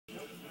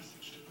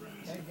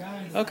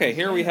Okay,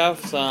 here we have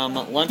some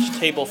lunch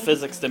table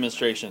physics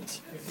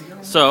demonstrations.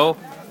 So,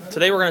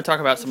 today we're going to talk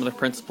about some of the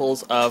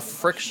principles of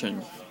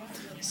friction.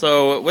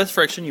 So, with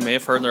friction, you may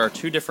have heard there are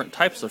two different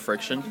types of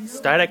friction,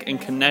 static and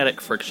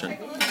kinetic friction.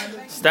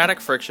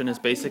 Static friction is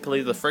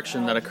basically the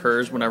friction that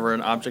occurs whenever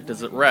an object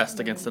is at rest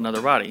against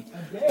another body,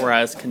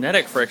 whereas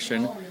kinetic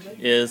friction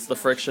is the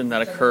friction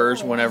that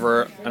occurs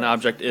whenever an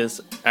object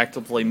is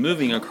actively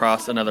moving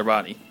across another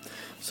body.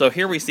 So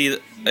here we see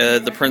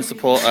the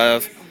principle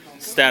of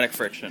static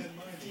friction.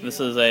 This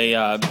is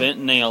a bent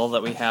nail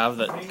that we have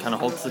that kind of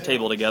holds the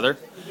table together,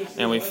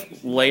 and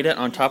we've laid it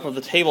on top of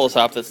the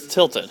tabletop that's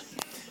tilted.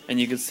 And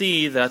you can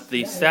see that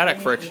the static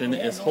friction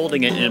is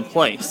holding it in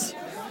place.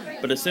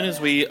 But as soon as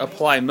we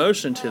apply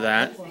motion to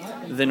that,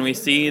 then we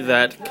see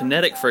that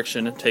kinetic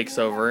friction takes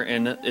over,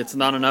 and it's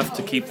not enough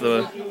to keep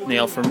the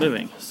nail from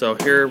moving. So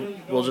here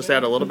we'll just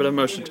add a little bit of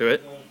motion to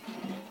it,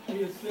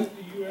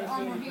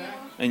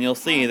 and you'll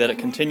see that it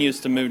continues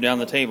to move down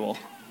the table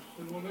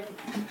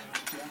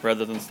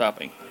rather than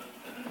stopping.